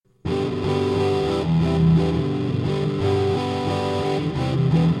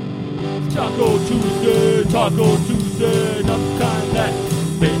Taco Tuesday, not the kind that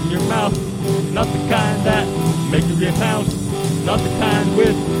spit in your mouth, not the kind that make you get pounds, not the kind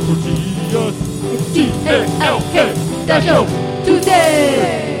with tortillas. It's T-A-L-K, Taco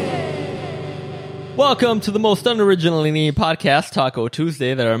Tuesday! Welcome to the most unoriginally named podcast, Taco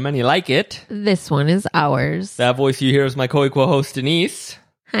Tuesday. There are many like it. This one is ours. That voice you hear is my co-equal host, Denise.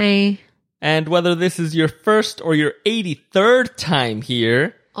 Hi. And whether this is your first or your 83rd time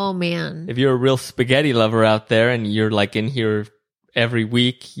here, Oh, man. if you're a real spaghetti lover out there and you're like in here every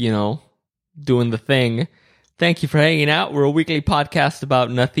week, you know, doing the thing, thank you for hanging out. We're a weekly podcast about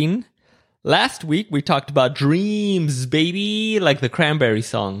nothing. Last week, we talked about dreams, baby, like the Cranberry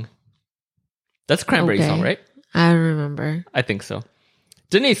song. That's a Cranberry song, right? I don't remember. I think so.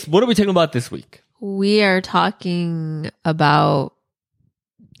 Denise, what are we talking about this week? We are talking about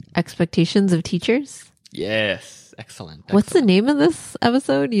expectations of teachers. Yes. Excellent. What's the name of this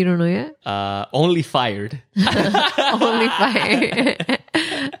episode? You don't know yet? Only Fired. Only Fire.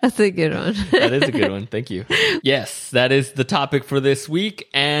 That's a good one. That is a good one. Thank you. Yes, that is the topic for this week.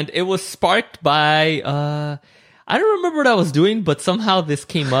 And it was sparked by, I don't remember what I was doing, but somehow this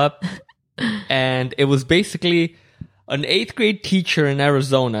came up. And it was basically an 8th grade teacher in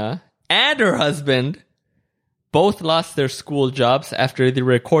Arizona and her husband both lost their school jobs after they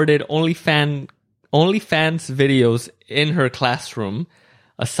recorded OnlyFans videos in her classroom,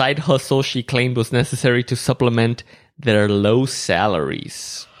 a side hustle she claimed was necessary to supplement their low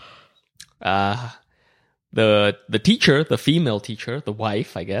salaries. The teacher, the female teacher, the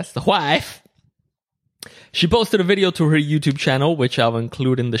wife, I guess, the wife, she posted a video to her YouTube channel, which I'll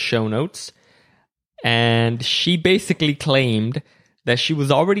include in the show notes. And she basically claimed that she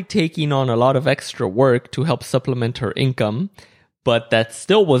was already taking on a lot of extra work to help supplement her income, but that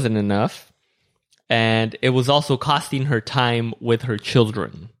still wasn't enough. And it was also costing her time with her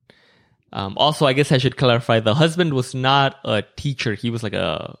children. Also, I guess I should clarify, the husband was not a teacher. He was like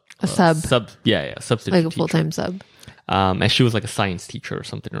a sub. substitute Like a teacher. full-time sub. And she was like a science teacher or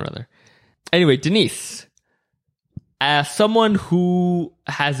something or other. Anyway, Denise, as someone who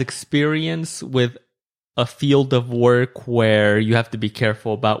has experience with a field of work where you have to be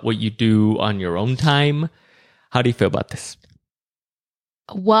careful about what you do on your own time, how do you feel about this?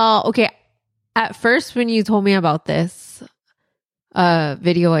 Well, okay. At first, when you told me about this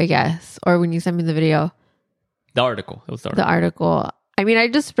video, I guess, or when you sent me the video, The article. It was the article. the article. I mean, I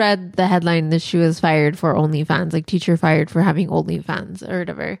just read the headline that she was fired for OnlyFans, like teacher fired for having OnlyFans or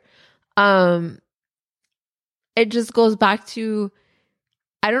whatever. It just goes back to,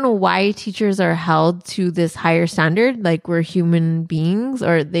 I don't know why teachers are held to this higher standard. Like we're human beings,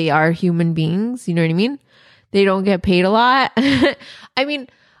 or they are human beings. You know what I mean? They don't get paid a lot. I mean,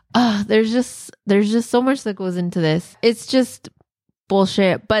 there's just so much that goes into this. It's just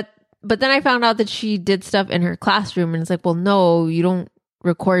bullshit. But then I found out that she did stuff in her classroom, and it's like, well, no, you don't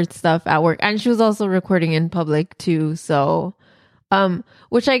record stuff at work. And she was also recording in public too. So,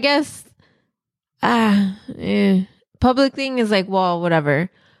 which I guess, public thing is like, well, whatever.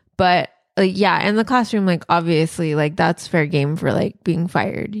 But like, yeah, in the classroom, like obviously, like that's fair game for like being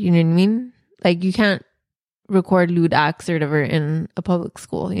fired. You know what I mean? Like you can't record lewd acts or whatever in a public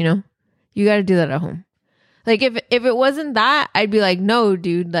school. You know, you got to do that at home. Like if it wasn't that, I'd be like, no,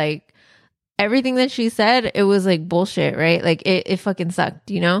 dude, like everything that she said, it was like bullshit, right? Like it fucking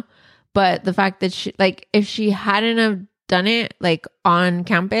sucked, you know? But the fact that she, like, if she hadn't have done it like on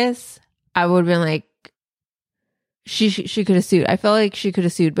campus, I would have been like, she could have sued. I felt like she could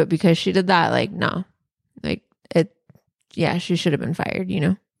have sued, but because she did that, like, no, like she should have been fired, you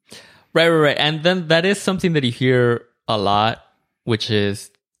know? Right. And then that is something that you hear a lot, which is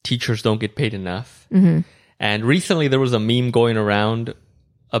teachers don't get paid enough. Mm-hmm. And recently there was a meme going around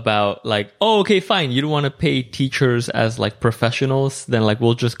about like, oh, okay, fine. You don't want to pay teachers as like professionals. Then like,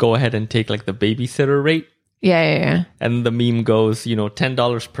 we'll just go ahead and take like the babysitter rate. Yeah. And the meme goes, you know,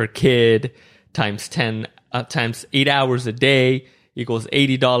 $10 per kid times 8 hours a day equals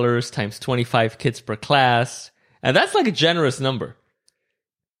 $80 times 25 kids per class. And that's like a generous number.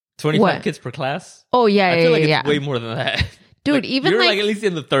 25 What? kids per class? Oh, yeah, I feel like yeah. it's way more than that. Dude, Like, even you're like like at least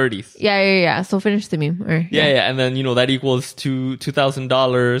in the 30s. Yeah. So finish the meme. Or, Yeah. And then, you know, that equals to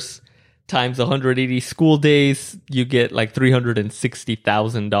 $2,000 times 180 school days. You get like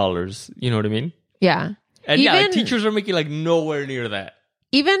 $360,000. You know what I mean? Yeah. And yeah, like, teachers are making like nowhere near that.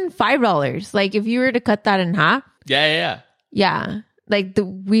 Even $5. Like if you were to cut that in half. Yeah. Yeah. Like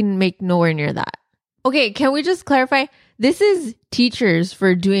we make nowhere near that. Okay. Can we just clarify? This is teachers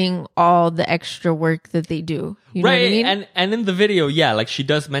for doing all the extra work that they do. You know what I mean? And in the video, yeah, like she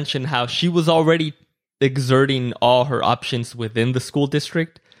does mention how she was already exerting all her options within the school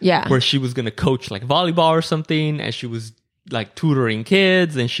district. Yeah. where she was going to coach like volleyball or something, and she was like tutoring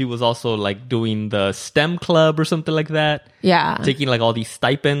kids, and she was also like doing the STEM club or something like that, Yeah. taking like all these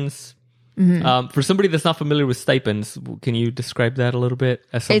stipends. For somebody that's not familiar with stipends, can you describe that a little bit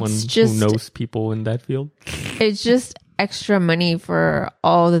as someone who knows people in that field? It's just extra money for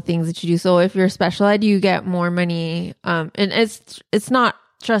all the things that you do. So if you're special ed, you get more money. And it's not,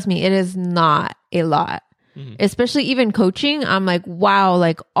 trust me, it is not a lot. Especially even coaching. I'm like, wow,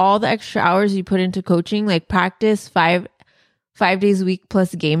 like all the extra hours you put into coaching, like practice 5 days a week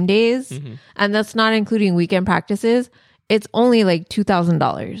plus game days. And that's not including weekend practices. It's only like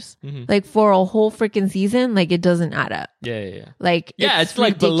 $2,000. Like for a whole freaking season, like it doesn't add up. Yeah. Like, It's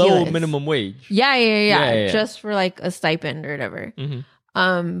like below minimum wage. Yeah. Just for like a stipend or whatever.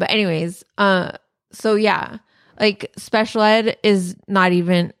 But anyways, so yeah, like special ed is not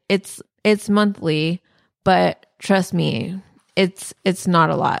even, it's monthly, but trust me, it's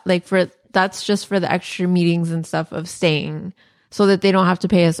not a lot. Like that's just for the extra meetings and stuff of staying so that they don't have to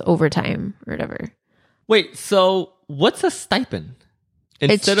pay us overtime or whatever. Wait, so what's a stipend?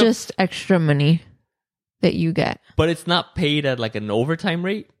 It's just extra money that you get. But it's not paid at like an overtime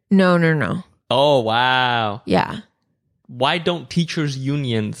rate? No. Oh, wow. Yeah. Why don't teachers'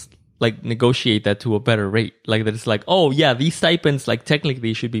 unions like negotiate that to a better rate? Like that it's like, oh yeah, these stipends, like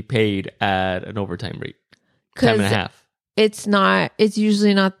technically should be paid at an overtime rate. Time and a half. It's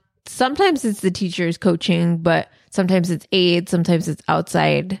usually not, sometimes it's the teachers coaching, but sometimes it's aides, sometimes it's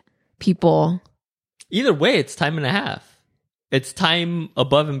outside people. Either way, it's time and a half. It's time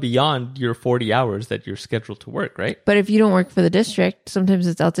above and beyond your 40 hours that you're scheduled to work, right? But if you don't work for the district, sometimes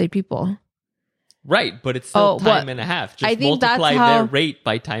it's outside people. Right, but it's still time and a half. Just multiply their rate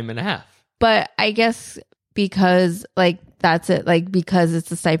by time and a half. But I guess because like that's it, like because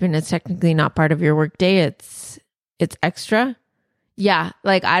it's a stipend, it's technically not part of your work day. It's extra. Yeah,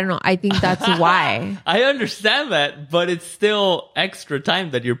 like I don't know. I think that's why. I understand that, but it's still extra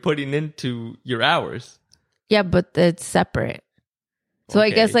time that you're putting into your hours. Yeah, but it's separate. So okay.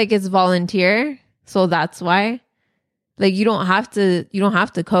 I guess like it's volunteer, so that's why. Like you don't have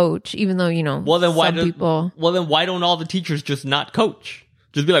to coach, even though Well then why don't all the teachers just not coach?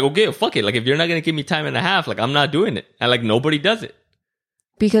 Just be like, okay, fuck it. Like if you're not gonna give me time and a half, like I'm not doing it, and like nobody does it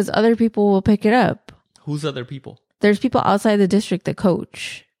because other people will pick it up. Who's other people? There's people outside the district that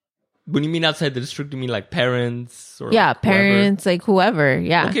coach. When you mean outside the district, you mean like parents or parents, like whoever.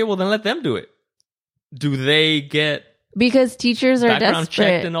 Yeah. Okay, well then let them do it. Do they get because teachers are background desperate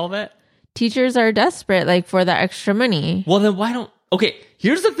checked and all that? Teachers are desperate, like for the extra money. Well then why don't? Okay,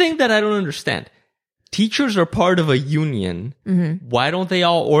 here's the thing that I don't understand. Teachers are part of a union. Why don't they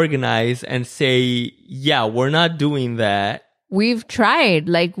all organize and say, yeah, we're not doing that? We've tried.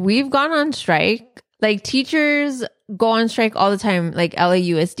 Like we've gone on strike. Like teachers go on strike all the time, like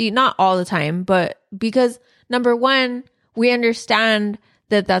LAUSD, not all the time, but because number one, we understand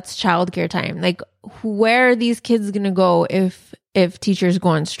that that's childcare time. Like where are these kids going to go if teachers go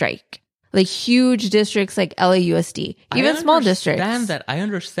on strike? Like huge districts like LAUSD, even small districts. I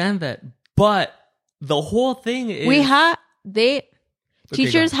understand that. But the whole thing is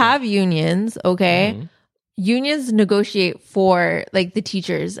teachers have unions. Okay. Unions negotiate for like the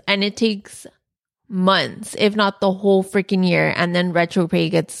teachers and it takes months, if not the whole freaking year, and then retro pay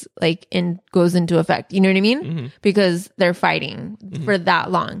gets goes into effect. You know what I mean? Because they're fighting for that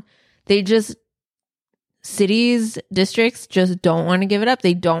long. Districts just don't want to give it up.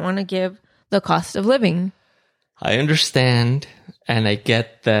 They don't want to give the cost of living. I understand, and I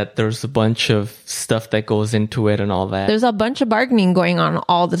get that there's a bunch of stuff that goes into it and all that. There's a bunch of bargaining going on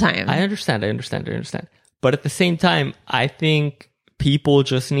all the time. I understand. But at the same time, I think people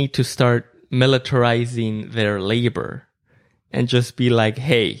just need to start militarizing their labor and just be like,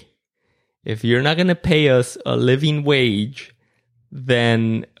 hey, if you're not going to pay us a living wage,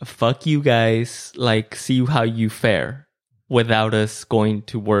 then fuck you guys, like see how you fare without us going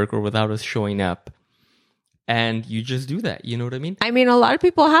to work or without us showing up. And you just do that. You know what I mean? I mean, a lot of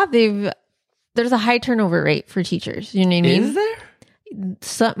people there's a high turnover rate for teachers. You know what I mean? Is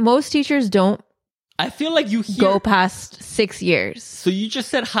there? Most teachers don't. I feel like you go past 6 years. So you just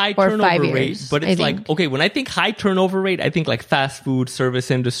said high turnover rate, but it's like, okay, when I think high turnover rate, I think like fast food, service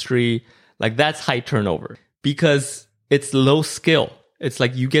industry, like that's high turnover because it's low skill. It's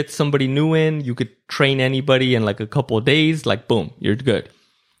like you get somebody new in, you could train anybody in like a couple of days, like boom, you're good.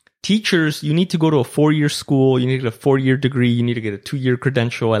 Teachers, you need to go to a 4-year school, you need to get a 4-year degree, you need to get a 2-year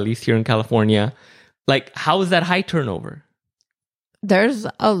credential, at least here in California. Like, how is that high turnover? There's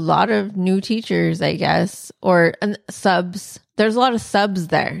a lot of new teachers, I guess, or subs. There's a lot of subs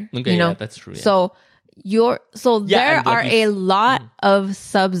there. Okay, yeah, that's true. Yeah. So there and like are a lot of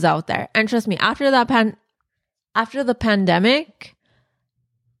subs out there. And trust me, after the pandemic,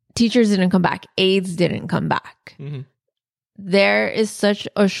 teachers didn't come back. Aides didn't come back. Mm-hmm. There is such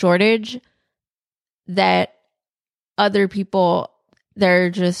a shortage that other people, they're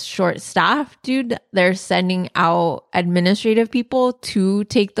just short-staffed, dude. They're sending out administrative people to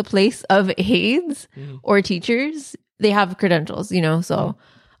take the place of aides or teachers. They have credentials, you know, so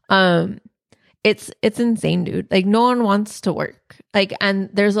it's insane, dude. Like, no one wants to work. Like, and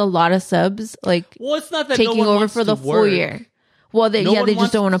there's a lot of subs, like, Well, it's not that taking no one over wants for the to full work. year. Well, they No one just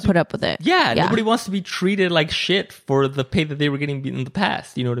wants don't want to put up with it. Yeah, nobody wants to be treated like shit for the pay that they were getting in the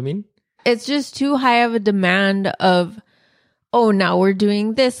past. You know what I mean? It's just too high of a demand of, oh, now we're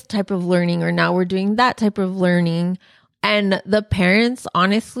doing this type of learning, or now we're doing that type of learning. And the parents,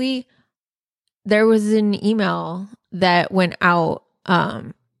 honestly, there was an email that went out.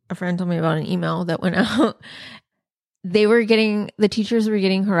 A friend told me about an email that went out. The teachers were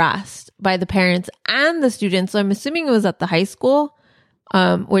getting harassed by the parents and the students. So I'm assuming it was at the high school,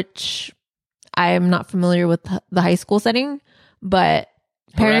 which I am not familiar with the high school setting, but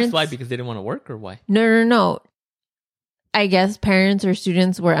parents. Why? Because they didn't want to work, or why? No. I guess parents or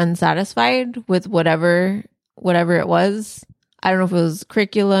students were unsatisfied with whatever it was. I don't know if it was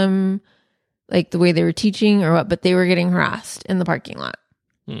curriculum, like the way they were teaching or what, but they were getting harassed in the parking lot.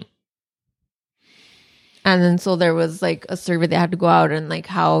 And then so there was like a survey that had to go out and like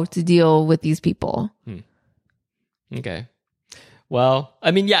how to deal with these people. Okay. Well, I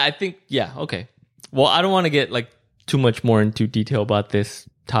mean, yeah, I think, yeah, okay. Well, I don't want to get like too much more into detail about this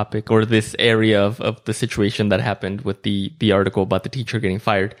topic or this area of the situation that happened with the article about the teacher getting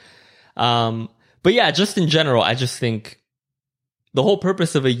fired. But yeah, just in general, I just think the whole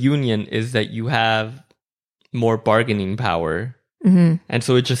purpose of a union is that you have more bargaining power. And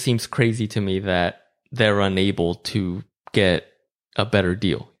so it just seems crazy to me that they're unable to get a better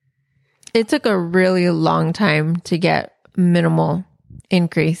deal. It took a really long time to get minimal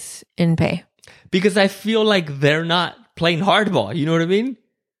increase in pay. Because I feel like they're not playing hardball. You know what I mean?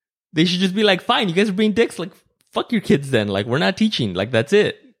 They should just be like, fine, you guys are being dicks. Like, fuck your kids then. Like, we're not teaching. Like, that's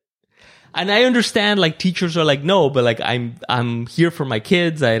it. And I understand, like, teachers are like, no, but like, I'm here for my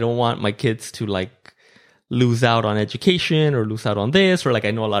kids. I don't want my kids to like lose out on education or lose out on this. Or like,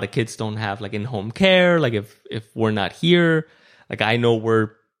 I know a lot of kids don't have like in-home care. Like, if we're not here, like, I know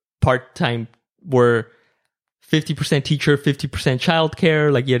we're part-time, we're 50% teacher, 50%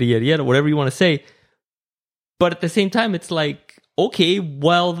 childcare, like yada, yada, yada, whatever you want to say. But at the same time, it's like, okay,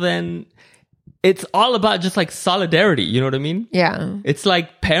 well then it's all about just like solidarity. You know what I mean? Yeah. It's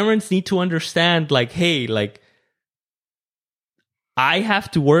like parents need to understand like, hey, like I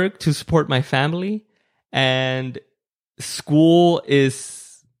have to work to support my family, and school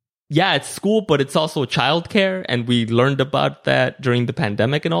is, yeah, it's school, but it's also childcare. And we learned about that during the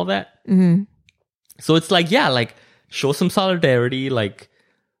pandemic and all that. So it's like, yeah, like show some solidarity, like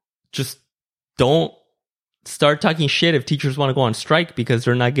just don't start talking shit if teachers want to go on strike because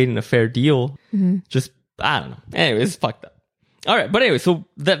they're not getting a fair deal. Just, I don't know. Anyway, it's fucked up. All right. But anyway, so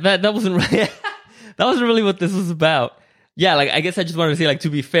that wasn't really, that wasn't really what this was about. Yeah, like, I guess I just wanted to say, like, to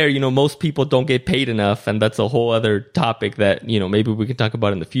be fair, you know, most people don't get paid enough, and that's a whole other topic that, you know, maybe we can talk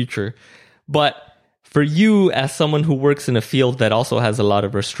about in the future. But for you, as someone who works in a field that also has a lot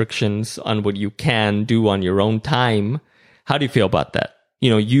of restrictions on what you can do on your own time, how do you feel about that? You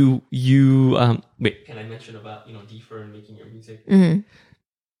know, wait, can I mention about, you know, Defer and making your music?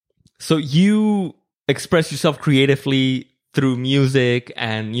 So you express yourself creatively through music,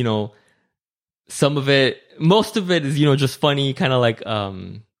 and, you know, most of it is, you know, just funny, kind of like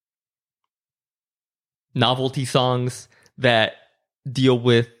novelty songs that deal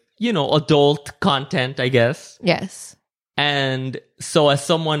with, you know, adult content, I guess. Yes. And so as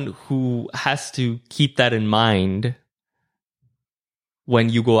someone who has to keep that in mind when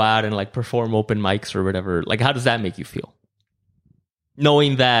you go out and like perform open mics or whatever, like how does that make you feel?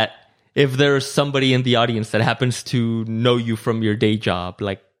 Knowing that if there's somebody in the audience that happens to know you from your day job,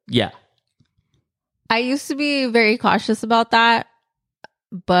 like, yeah. I used to be very cautious about that,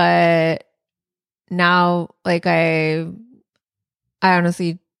 but now, like, I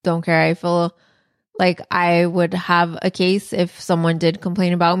honestly don't care. I feel like I would have a case if someone did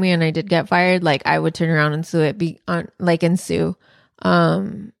complain about me and I did get fired. Like, I would turn around and sue it,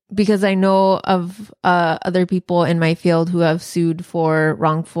 because I know of other people in my field who have sued for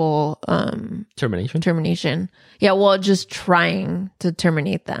wrongful termination. Yeah, well, just trying to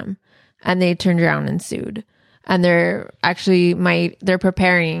terminate them. And they turned around and sued. And they're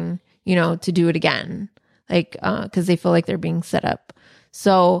preparing, you know, to do it again. Like, because they feel like they're being set up.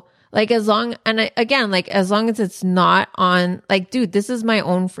 So, Like as long as it's not on, like, dude, this is my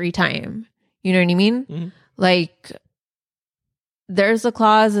own free time. You know what I mean? Mm-hmm. Like, there's a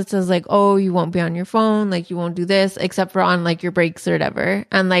clause that says like, oh, you won't be on your phone, like you won't do this except for on like your breaks or whatever.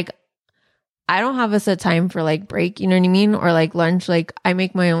 And like, I don't have a set time for like break, you know what I mean? Or like lunch. Like I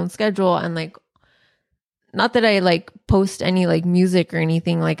make my own schedule, and like, not that I like post any like music or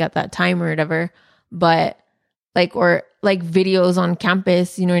anything like at that time or whatever, but like, or like videos on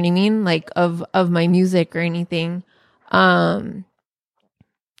campus, you know what I mean? Like of my music or anything.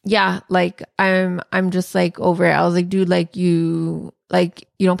 Yeah, like I'm just like over it. I was like, dude, like you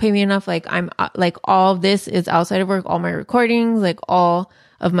don't pay me enough. Like I'm like, all of this is outside of work, all my recordings, like all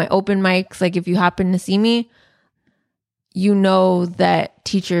of my open mics. Like if you happen to see me, you know that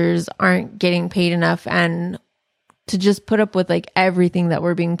teachers aren't getting paid enough, and to just put up with like everything that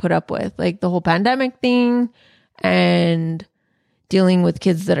we're being put up with, like the whole pandemic thing and dealing with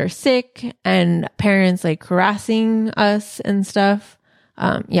kids that are sick and parents like harassing us and stuff.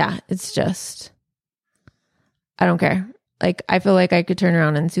 Yeah, it's just, I don't care. Like, I feel like I could turn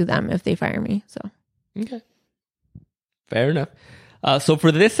around and sue them if they fire me. So, okay. Fair enough. So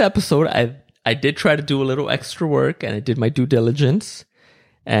for this episode, I did try to do a little extra work, and I did my due diligence,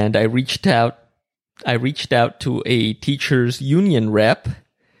 and I reached out to a teachers union rep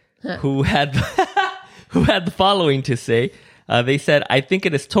who had the following to say. They said, I think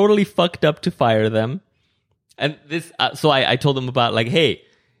it is totally fucked up to fire them. And this, so I told them about like, hey,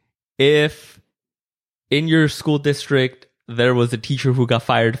 if in your school district there was a teacher who got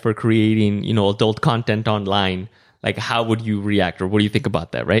fired for creating, adult content online, like how would you react, or what do you think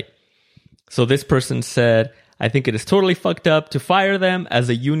about that, right? So this person said, I think it is totally fucked up to fire them. As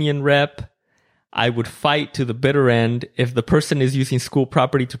a union rep, I would fight to the bitter end. If the person is using school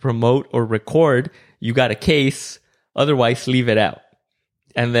property to promote or record, you got a case. Otherwise, leave it out.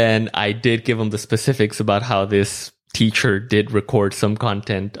 And then I did give them the specifics about how this teacher did record some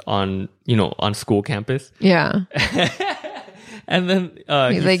content on school campus. yeah. And then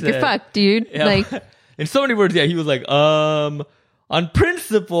He's like, you're fucked, dude. Yeah, Like, in so many words, yeah, he was like, on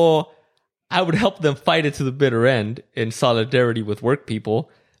principle, I would help them fight it to the bitter end in solidarity with work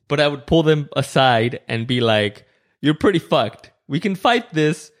people, but I would pull them aside and be like, you're pretty fucked. We can fight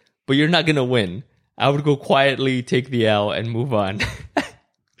this, but you're not going to win. I would go quietly, take the L, and move on.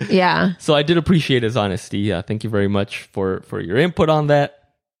 yeah. So I did appreciate his honesty. Thank you very much for your input on that.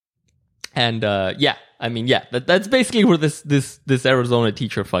 And that's basically where this Arizona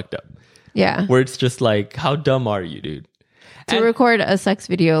teacher fucked up. Yeah. Where it's just like, how dumb are you, dude? To record a sex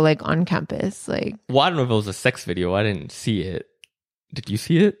video like on campus. Like, well, I don't know if it was a sex video. I didn't see it. Did you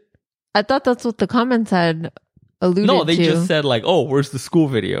see it? I thought that's what the comments had alluded to. No, they just said like, oh, where's the school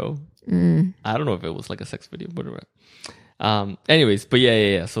video? Mm. I don't know if it was like a sex video, but whatever. Anyways, but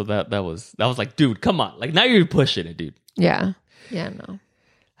yeah. So that was like, dude, come on. Like now you're pushing it, dude. Yeah. Yeah, no.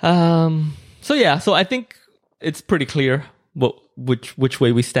 So I think it's pretty clear which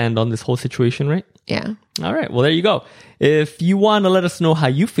way we stand on this whole situation, right? Yeah. All right. Well, there you go. If you want to let us know how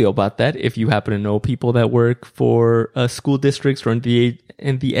you feel about that, if you happen to know people that work for school districts or in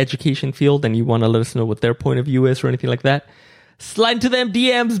the education field, and you want to let us know what their point of view is or anything like that, slide into them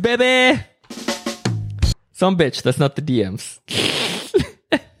DMs, baby. Some bitch. That's not the DMs.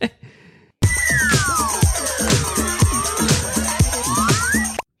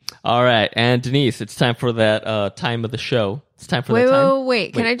 All right. And Denise, it's time for that time of the show. It's time for that time.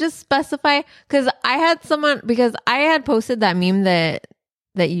 Wait. Can I just specify? Because I had posted that meme that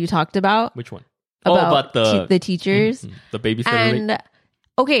you talked about. Which one? About the teachers. Mm-hmm. The babysitter. And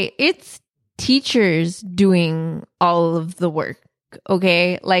okay, it's teachers doing all of the work.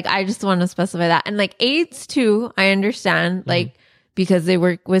 Okay, like I just want to specify that. And like aides too, I understand, like because they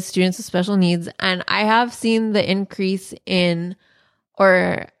work with students with special needs. And I have seen the increase in,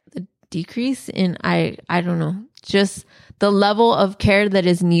 or the decrease in, I don't know, just the level of care that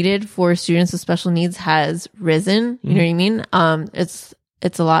is needed for students with special needs has risen. You know what I mean?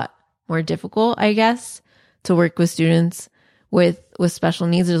 It's a lot more difficult, I guess, to work with students with special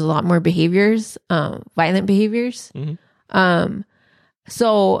needs. There's a lot more behaviors, violent behaviors.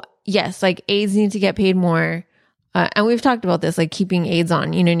 So yes, like aides need to get paid more. And we've talked about this, like keeping aides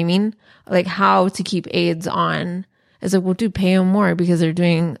on, you know what I mean? Like how to keep aides on. It's like, well, dude, pay them more because they're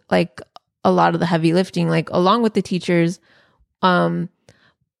doing like a lot of the heavy lifting, like along with the teachers. But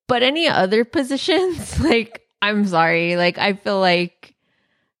any other positions, like, I'm sorry. Like, I feel like,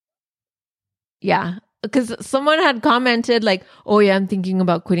 yeah, because someone had commented like, oh yeah, I'm thinking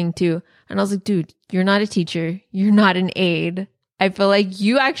about quitting too. And I was like, dude, you're not a teacher. You're not an aide. I feel like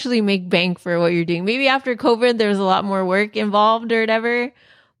you actually make bank for what you're doing. Maybe after COVID, there's a lot more work involved or whatever.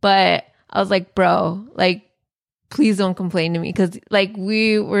 But I was like, bro, like, please don't complain to me. Cause like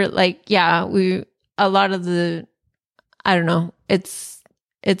we were like, yeah, a lot of the, I don't know, it's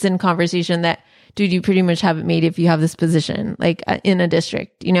in conversation that, dude, you pretty much have it made if you have this position, like in a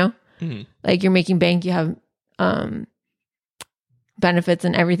district, you know, like you're making bank, you have benefits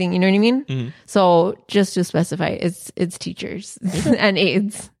and everything, you know what I mean? So just to specify, it's teachers and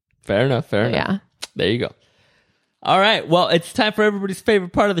aides. Fair enough. Yeah. There you go. All right. Well, it's time for everybody's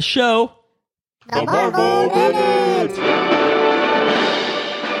favorite part of the show. The Marvel Minute!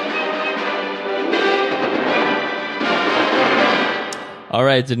 All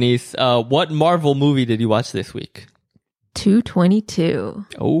right, Denise. What Marvel movie did you watch this week? 222.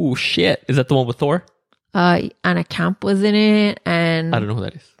 Oh, shit. Is that the one with Thor? Anna Camp was in it, and I don't know who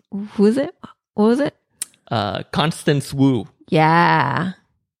that is. who is it? What was it? Constance Wu. Yeah,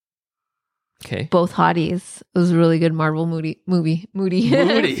 Okay. both hotties. It was a really good Marvel movie. Moody.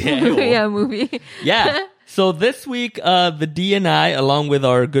 Yeah. Movie. Yeah. So this week, the D and I, along with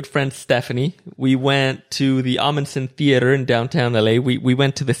our good friend Stephanie, we went to the Amundsen Theater in downtown LA. We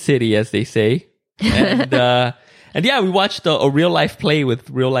went to the city, as they say. And, and yeah, we watched a real life play with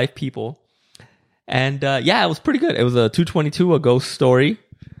real life people. And, yeah, it was pretty good. It was a 222, a ghost story.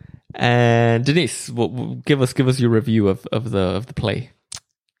 And Denise, give us your review of the play.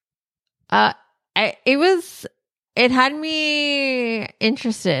 It had me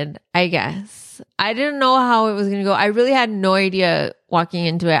interested, I guess. I didn't know how it was going to go. I really had no idea walking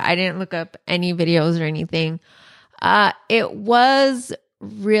into it. I didn't look up any videos or anything. It was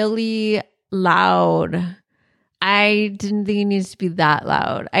really loud. I didn't think it needed to be that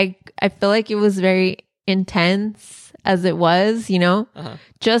loud. I feel like it was very intense as it was, you know,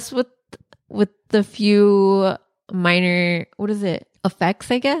 just with the few minor,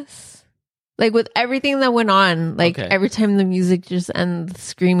 effects, I guess. Like with everything that went on, like every time the music and the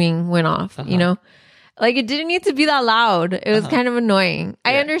screaming went off, you know, like it didn't need to be that loud. It was kind of annoying.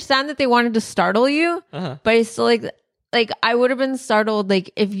 I understand that they wanted to startle you, but it's still like I would have been startled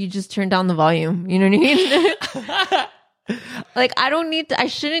like if you just turned down the volume. You know what I mean? Like I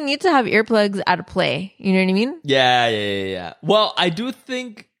shouldn't need to have earplugs at a play. You know what I mean? Yeah. Well, I do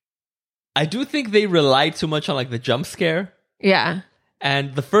think they rely too much on like the jump scare. Yeah.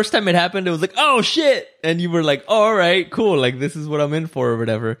 And the first time it happened, it was like, oh shit. And you were like, oh, all right, cool. Like this is what I'm in for or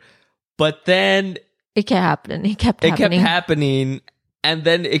whatever. But then it kept happening. It kept happening. And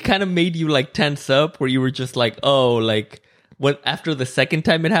then it kind of made you like tense up where you were just like, oh, like after the second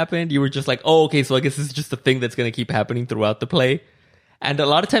time it happened, you were just like, oh, okay. So I guess this is just a thing that's going to keep happening throughout the play. And a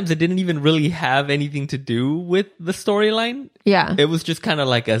lot of times it didn't even really have anything to do with the storyline. Yeah. It was just kind of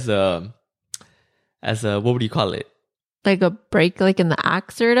like as a, what would you call it? Like a break, like in the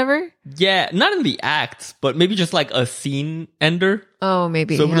acts or whatever? Yeah, not in the acts, but maybe just like a scene ender. Oh,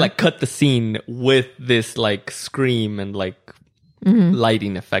 maybe. So it would like cut the scene with this like scream and like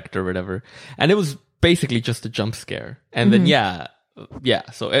lighting effect or whatever. And it was basically just a jump scare. And then, yeah.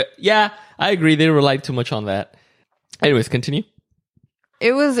 So, I agree. They relied too much on that. Anyways, continue.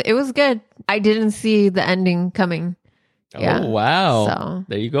 It was good. I didn't see the ending coming. Yeah. Oh, wow. So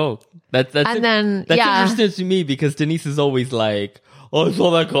there you go. That's interesting to me because Denise is always like, oh, I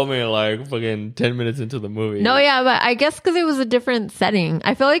saw that coming like fucking 10 minutes into the movie. No, yeah, but I guess because it was a different setting.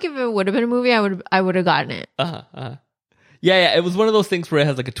 I feel like if it would have been a movie, I would have gotten it. Yeah, it was one of those things where it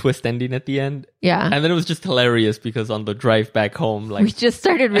has like a twist ending at the end. Yeah. And then it was just hilarious because on the drive back home, like we just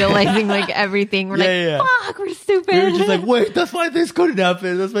started realizing like everything. We're fuck, we're stupid. We were just like, wait, that's why this couldn't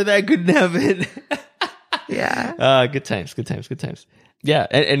happen. That's why that couldn't happen. Yeah. Good times. Yeah.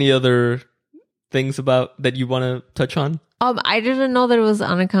 Any other things about that you want to touch on? I didn't know that it was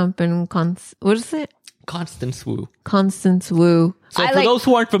Anna Camp and what is it? Constance Wu. Constance Wu. So for those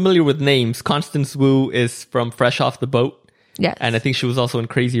who aren't familiar with names, Constance Wu is from Fresh Off the Boat. Yes. And I think she was also in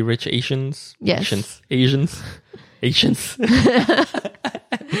Crazy Rich Asians. Yes. Asians.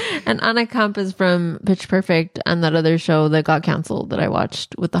 And Anna Camp is from Pitch Perfect and that other show that got canceled that I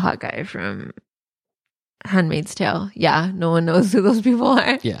watched with the hot guy from Handmaid's Tale. Yeah, no one knows who those people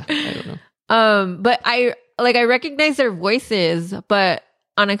are. Yeah, I don't know. But I recognize their voices, but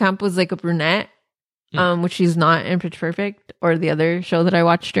Anna Camp was like a brunette, which she's not in Pitch Perfect or the other show that I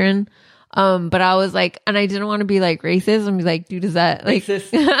watched her in. But I was like, and I didn't want to be like racist and be like, dude, is that like, is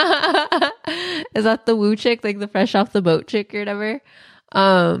that the Woo chick, like the Fresh Off the Boat chick or whatever?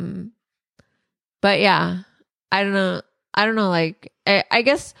 But yeah, I don't know. Like, I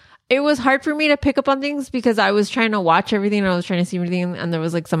guess it was hard for me to pick up on things because I was trying to watch everything and I was trying to see everything and there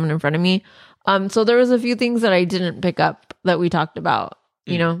was like someone in front of me. So there was a few things that I didn't pick up that we talked about,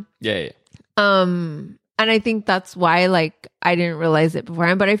 you know? Yeah. And And I think that's why, like, I didn't realize it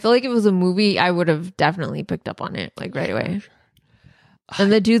beforehand. But I feel like if it was a movie, I would have definitely picked up on it, like, right away.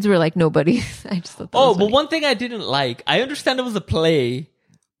 And the dudes were like nobodies. I just thought that was but funny. one thing I didn't like, I understand it was a play,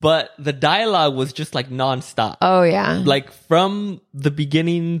 but the dialogue was just like nonstop. Oh, yeah. Like from the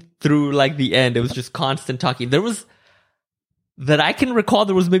beginning through like the end, it was just constant talking. There was, that I can recall,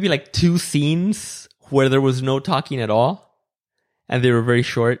 there was maybe like 2 scenes where there was no talking at all. And they were very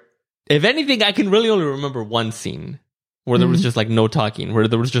short. If anything, I can really only remember one scene where there was just like no talking, where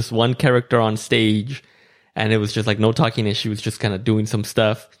there was just one character on stage and it was just like no talking and she was just kind of doing some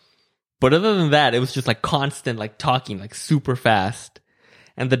stuff. But other than that, it was just like constant, like talking, like super fast.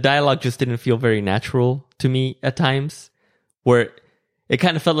 And the dialogue just didn't feel very natural to me at times, where it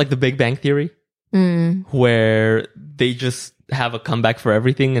kind of felt like the Big Bang Theory, where they just have a comeback for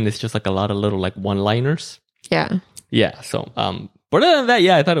everything. And it's just like a lot of little like one-liners. Yeah. Yeah. So, but other than that,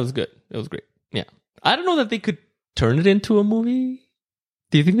 yeah, I thought it was good. It was great. Yeah. I don't know that they could turn it into a movie.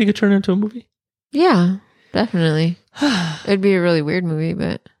 Do you think they could turn it into a movie? Yeah, definitely. It'd be a really weird movie,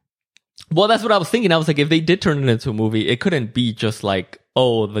 but... Well, that's what I was thinking. I was like, if they did turn it into a movie, it couldn't be just like,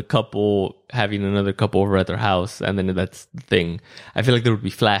 oh, the couple having another couple over at their house, and then that's the thing. I feel like there would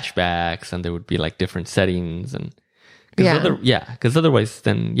be flashbacks, and there would be like different settings, and... Because otherwise,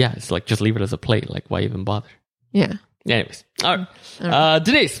 then, yeah, it's like, just leave it as a play. Like, why even bother? Yeah. Anyways. All right.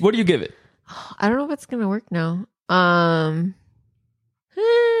 Denise, what do you give it? I don't know if it's gonna work now.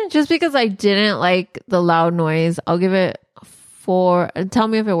 Just because I didn't like the loud noise, I'll give it 4. Tell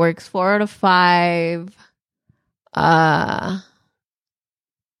me if it works. 4 out of 5.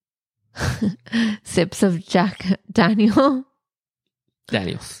 Sips of Jack Daniels.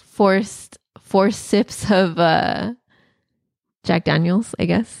 4 sips of Jack Daniels, I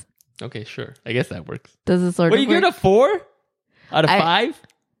guess. Okay, sure. I guess that works. Does it sort What, of you give it work? a 4 out of 5?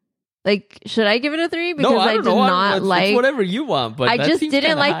 Like, should I give it a 3? Because No, I did don't know. not like... It's whatever you want, but I that just seems didn't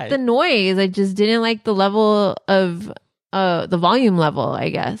kinda like high. the noise. I just didn't like the level of... the volume level, I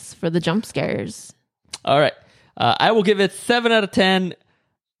guess, for the jump scares. All right. I will give it 7 out of 10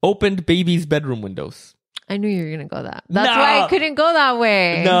 opened baby's bedroom windows. I knew you were going to go that. That's No. why I couldn't go that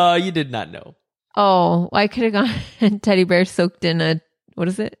way. No, you did not know. Oh, I could have gone teddy bear soaked in a... What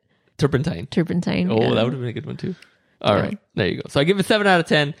is it? Turpentine. Turpentine. Oh, yeah. that would have been a good one too. All Yeah. right. There you go. So I give it 7 out of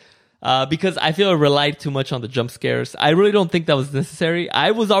 10 because I feel it relied too much on the jump scares. I really don't think that was necessary.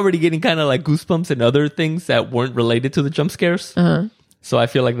 I was already getting kind of like goosebumps and other things that weren't related to the jump scares. Uh-huh. So I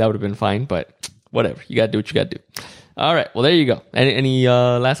feel like that would have been fine, but whatever. You got to do what you got to do. All right. Well, there you go. Any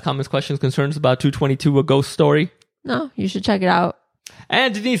last comments, questions, concerns about 222, A Ghost Story? No, you should check it out.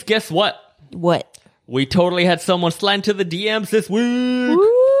 And Denise, guess what? What? We totally had someone slide into the DMs this week. Woo!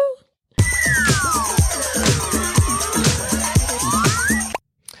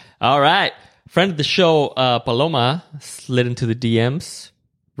 All right. Friend of the show, Paloma, slid into the DMs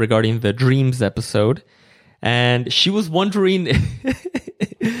regarding the Dreams episode. And she was wondering,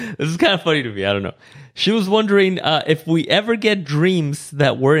 this is kind of funny to me, I don't know. She was wondering if we ever get dreams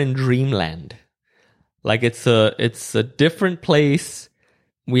that were in dreamland. Like it's a different place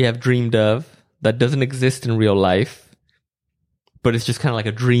we have dreamed of that doesn't exist in real life, but it's just kind of like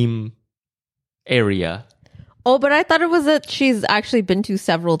a dream area. Oh, but I thought it was that she's actually been to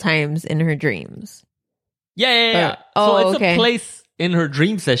several times in her dreams. Yeah. Oh, So it's okay. a place in her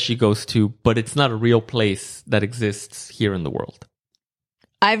dreams that she goes to, but it's not a real place that exists here in the world.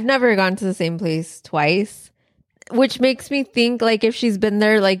 I've never gone to the same place twice, which makes me think like if she's been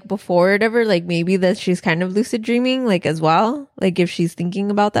there like before or whatever, like maybe that she's kind of lucid dreaming like as well. Like if she's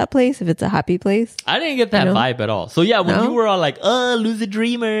thinking about that place, if it's a happy place. I didn't get that No? vibe at all. So yeah, when No? you were all like, lucid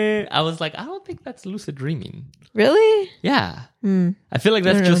dreamer, I was like, I don't think that's lucid dreaming. Really? Yeah. I feel like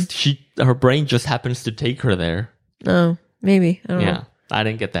that's I don't just her brain just happens to take her there. No, maybe. I don't Yeah. know. I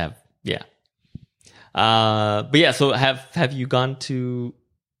didn't get that. Yeah. But yeah, so have you gone to...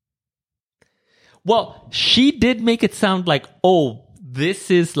 Well, she did make it sound like, oh, this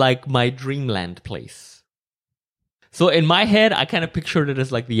is like my dreamland place. So in my head, I kind of pictured it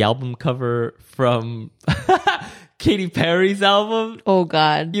as like the album cover from Katy Perry's album. Oh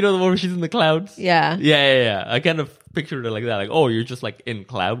God. You know, the one where she's in the clouds? Yeah. Yeah. I kind of pictured it like that. Like, oh, you're just like in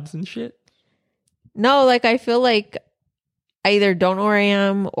clouds and shit. No, like I feel like I either don't know where I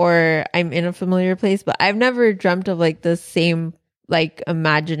am or I'm in a familiar place, but I've never dreamt of like the same like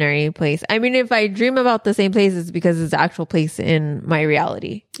imaginary place. I mean, if I dream about the same place, it's because it's the actual place in my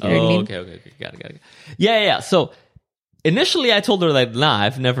reality. You know what I mean? Okay. Got it. Yeah. So initially I told her that, nah,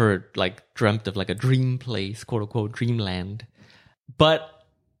 I've never like dreamt of like a dream place, quote unquote, dreamland. But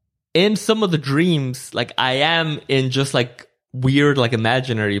in some of the dreams, like I am in just like weird, like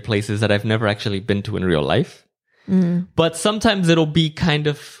imaginary places that I've never actually been to in real life. But sometimes it'll be kind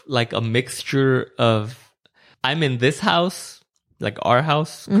of like a mixture of I'm in this house, like our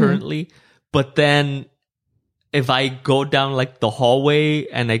house currently, but then if I go down like the hallway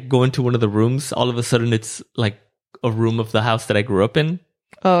and I go into one of the rooms, all of a sudden it's like a room of the house that I grew up in.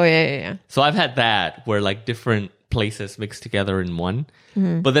 Oh, yeah. So I've had that where like different places mixed together in one.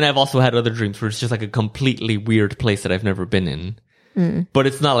 But then I've also had other dreams where it's just like a completely weird place that I've never been in. But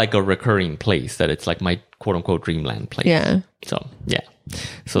it's not like a recurring place that it's like my quote unquote dreamland place. Yeah. So, yeah.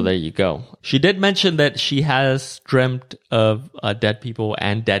 So there you go. She did mention that she has dreamt of dead people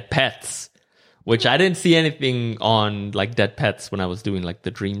and dead pets, which I didn't see anything on like dead pets when I was doing like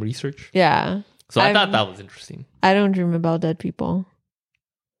the dream research. Yeah. So I thought that was interesting. I don't dream about dead people.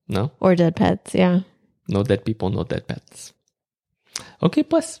 No? Or dead pets, yeah. No dead people, no dead pets. Okay,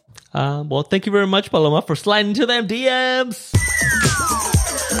 pues. Well, thank you very much, Paloma, for sliding into them DMs.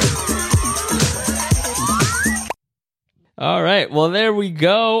 All right. Well, there we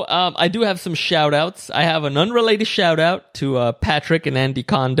go. I do have some shout outs. I have an unrelated shout out to Patrick and Andy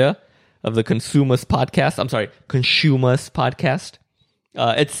Conda of the Consumers podcast. I'm sorry, Consumers podcast.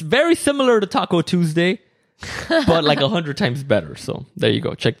 It's very similar to Taco Tuesday, but like 100 times better. So there you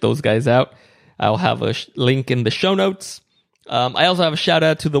go. Check those guys out. I'll have a link in the show notes. I also have a shout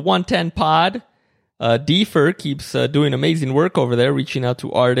out to the 110 pod. Deefer keeps doing amazing work over there, reaching out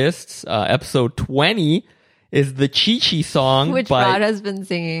to artists. Episode 20 is the Chi-Chi song. Which Rod has been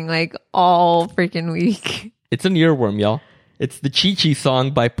singing like all freaking week. It's an earworm, y'all. It's the Chi-Chi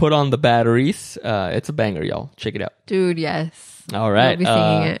song by Put On The Batteries. It's a banger, y'all. Check it out. Dude, yes. All right. I'll be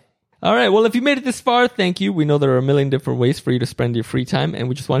singing it. All right. Well, if you made it this far, thank you. We know there are a million different ways for you to spend your free time, and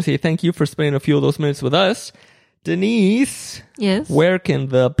we just want to say thank you for spending a few of those minutes with us. Denise. Yes. Where can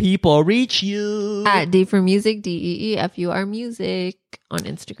the people reach you? At Deefer Music, DEEFUR Music on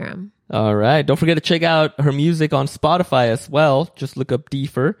Instagram. All right. Don't forget to check out her music on Spotify as well. Just look up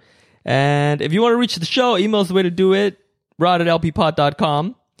Deefer. And if you want to reach the show, email's the way to do it.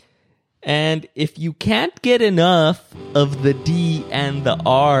 rod@lppod.com. And if you can't get enough of the D and the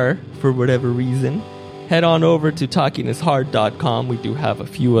R for whatever reason, head on over to talkingishard.com. We do have a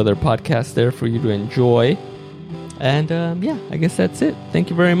few other podcasts there for you to enjoy. And yeah, I guess that's it. Thank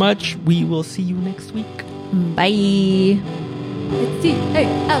you very much. We will see you next week. Bye. It's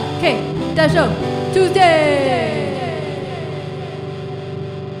TALK, the show, Tuesday.